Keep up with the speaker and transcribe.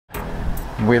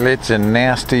Well, it's a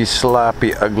nasty,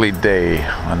 sloppy, ugly day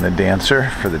on the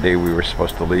Dancer for the day we were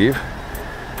supposed to leave.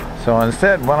 So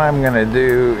instead, what I'm going to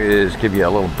do is give you a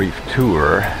little brief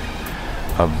tour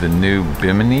of the new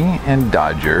Bimini and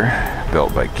Dodger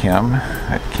built by Kim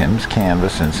at Kim's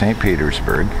Canvas in St.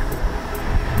 Petersburg.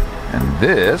 And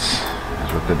this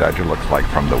is what the Dodger looks like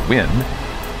from the wind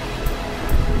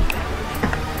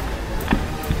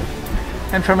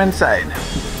and from inside.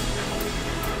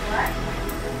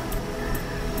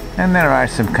 And there are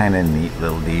some kind of neat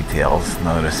little details.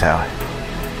 Notice how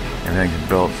everything's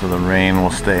built so the rain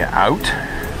will stay out.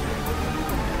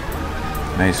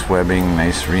 Nice webbing,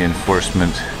 nice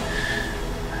reinforcement.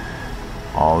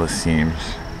 All the seams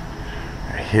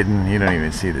are hidden. You don't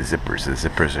even see the zippers. The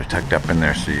zippers are tucked up in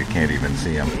there so you can't even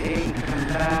see them.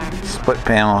 Split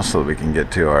panel so we can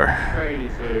get to our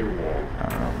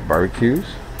barbecues.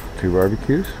 2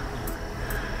 barbecues.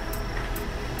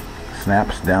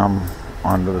 Snaps down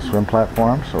onto the swim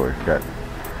platform, so we've got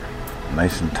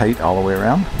nice and tight all the way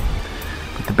around.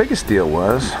 But the biggest deal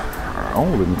was our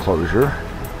old enclosure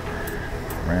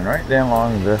ran right down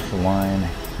along this line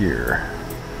here,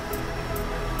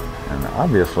 and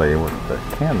obviously with the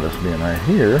canvas being right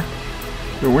here,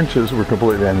 the winches were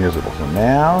completely unusable. So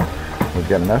now we've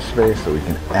got enough space that we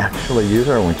can actually use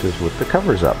our winches with the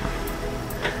covers up.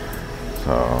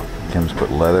 So Kim's put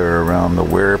leather around the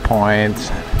wear points.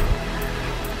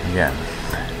 Again,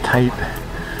 tight,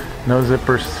 no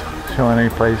zippers showing any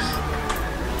place,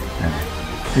 and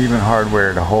even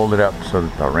hardware to hold it up so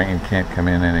that the rain can't come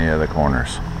in any of the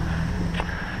corners.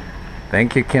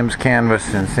 Thank you, Kim's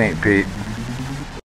Canvas in St. Pete.